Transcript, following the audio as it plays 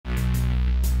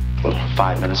Will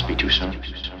 5 minutes be too soon?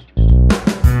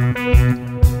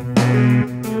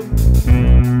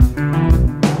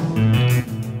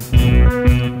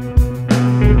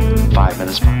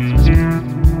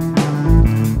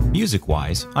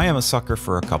 Music-wise, I am a sucker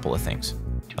for a couple of things.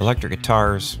 Electric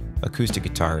guitars, acoustic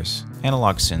guitars,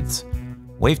 analog synths,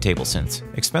 wavetable synths,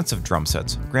 expensive drum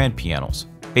sets, grand pianos,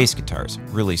 bass guitars,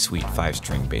 really sweet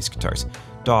 5-string bass guitars,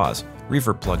 DAWs,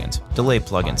 reverb plugins, delay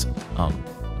plugins.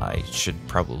 I should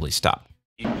probably stop.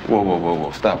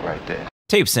 Whoa, stop right there.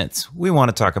 Tape synths. We want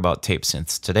to talk about tape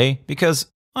synths today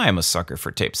because I am a sucker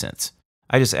for tape synths.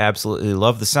 I just absolutely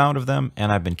love the sound of them,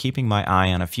 and I've been keeping my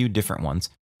eye on a few different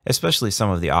ones, especially some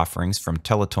of the offerings from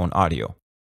Teletone Audio.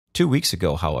 2 weeks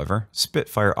ago, however,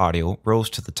 Spitfire Audio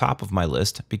rose to the top of my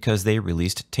list because they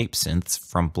released tape synths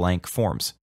from blank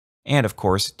forms. And of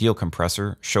course, Deal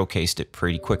Compressor showcased it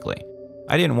pretty quickly.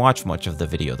 I didn't watch much of the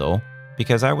video though,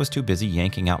 because I was too busy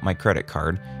yanking out my credit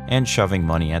card and shoving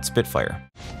money at Spitfire.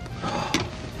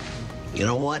 You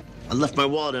know what? I left my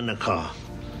wallet in the car.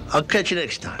 I'll catch you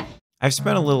next time. I've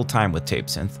spent a little time with tape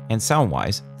synth, and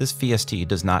sound-wise, this VST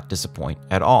does not disappoint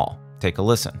at all. Take a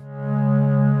listen.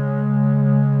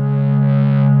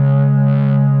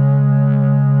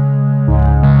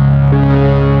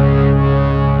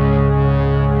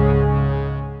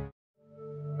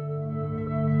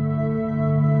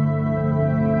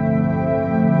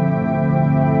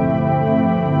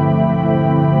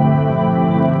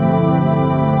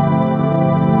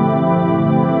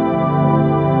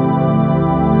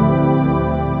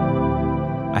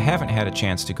 I haven't had a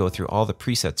chance to go through all the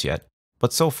presets yet,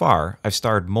 but so far I've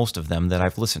starred most of them that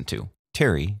I've listened to.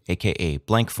 Terry, aka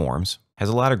Blank Forms, has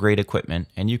a lot of great equipment,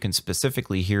 and you can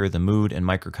specifically hear the mood and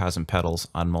microcosm pedals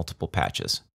on multiple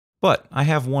patches. But I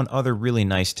have one other really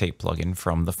nice tape plugin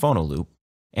from the Phonoloop,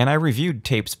 and I reviewed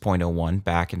Tapes .01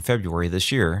 back in February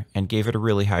this year and gave it a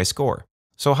really high score.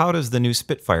 So how does the new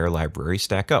Spitfire library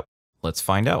stack up? Let's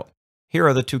find out. Here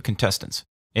are the two contestants.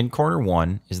 In corner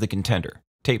 1 is the contender,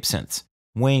 Tape Synths,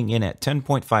 weighing in at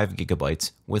 10.5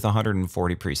 gigabytes with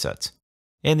 140 presets.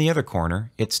 In the other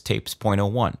corner, it's Tapes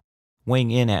 .01,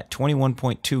 weighing in at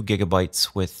 21.2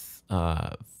 gigabytes with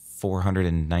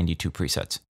 492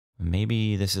 presets.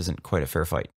 Maybe this isn't quite a fair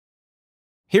fight.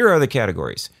 Here are the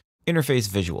categories. Interface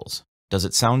visuals. Does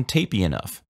it sound tapey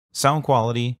enough? Sound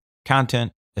quality,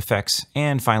 content, effects,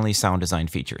 and finally sound design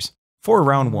features. For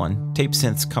round 1, Tape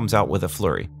Synths comes out with a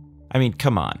flurry. I mean,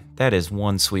 come on, that is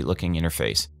one sweet looking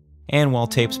interface. And while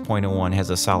Tapes .01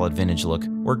 has a solid vintage look,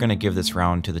 we're going to give this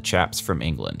round to the chaps from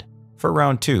England. For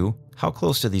round 2, how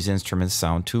close do these instruments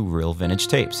sound to real vintage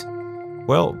tapes?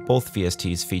 Well, both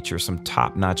VSTs feature some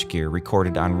top-notch gear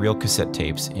recorded on real cassette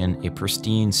tapes in a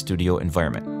pristine studio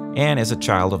environment. And as a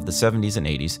child of the 70s and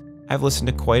 80s, I've listened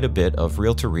to quite a bit of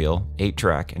reel-to-reel,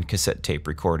 8-track, and cassette tape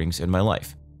recordings in my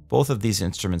life. Both of these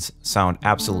instruments sound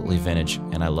absolutely vintage,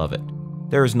 and I love it.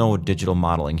 There is no digital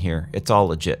modeling here, it's all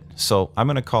legit, so I'm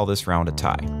going to call this round a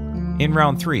tie. In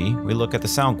round 3, we look at the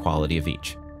sound quality of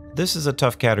each. This is a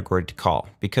tough category to call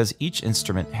because each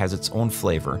instrument has its own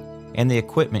flavor, and the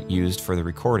equipment used for the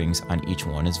recordings on each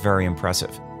one is very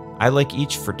impressive. I like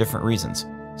each for different reasons,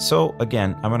 so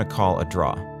again, I'm going to call a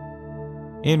draw.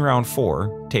 In round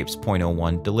 4, Tapes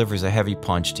 .01 delivers a heavy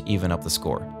punch to even up the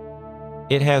score.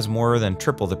 It has more than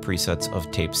triple the presets of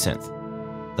Tape Synth.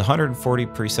 The 140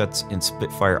 presets in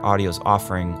Spitfire Audio's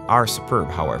offering are superb,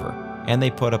 however, and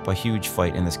they put up a huge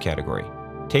fight in this category.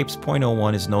 Tapes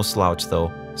 .01 is no slouch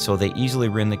though, so they easily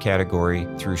win the category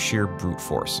through sheer brute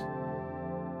force.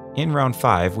 In round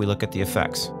 5, we look at the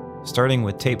effects. Starting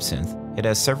with Tape Synth, it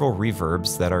has several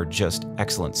reverbs that are just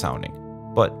excellent sounding,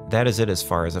 but that is it as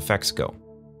far as effects go.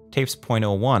 Tapes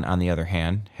 .01, on the other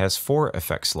hand, has 4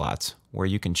 effect slots where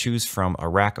you can choose from a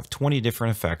rack of 20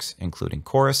 different effects, including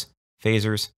chorus,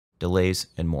 phasers, delays,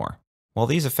 and more. While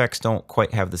these effects don't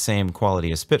quite have the same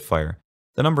quality as Spitfire,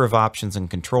 the number of options and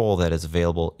control that is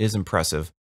available is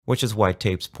impressive, which is why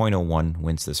Tapes .01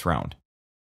 wins this round.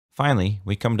 Finally,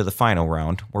 we come to the final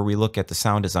round where we look at the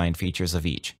sound design features of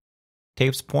each.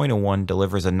 Tapes .01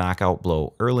 delivers a knockout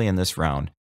blow early in this round,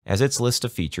 as its list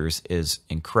of features is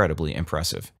incredibly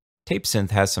impressive. Tape Synth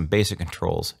has some basic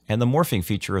controls, and the morphing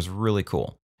feature is really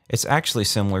cool. It's actually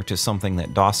similar to something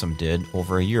that Dawson did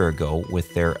over a year ago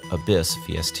with their Abyss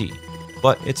VST,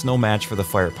 but it's no match for the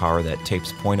firepower that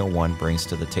Tapes .01 brings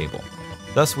to the table.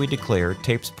 Thus we declare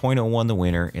Tapes .01 the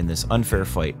winner in this unfair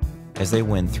fight, as they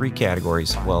win 3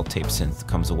 categories while Tape Synth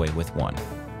comes away with 1.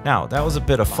 Now, that was a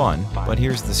bit of fun, but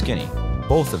here's the skinny.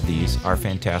 Both of these are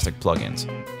fantastic plugins,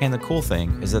 and the cool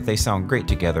thing is that they sound great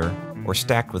together or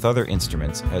stacked with other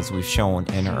instruments as we've shown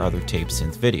in our other tape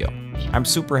synth video. I'm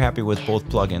super happy with both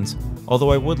plugins,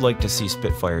 although I would like to see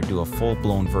Spitfire do a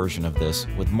full-blown version of this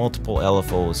with multiple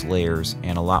LFOs, layers,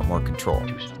 and a lot more control.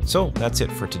 So that's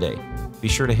it for today. Be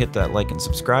sure to hit that like and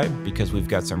subscribe because we've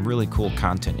got some really cool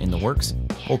content in the works.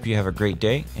 Hope you have a great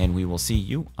day, and we will see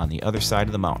you on the other side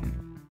of the mountain.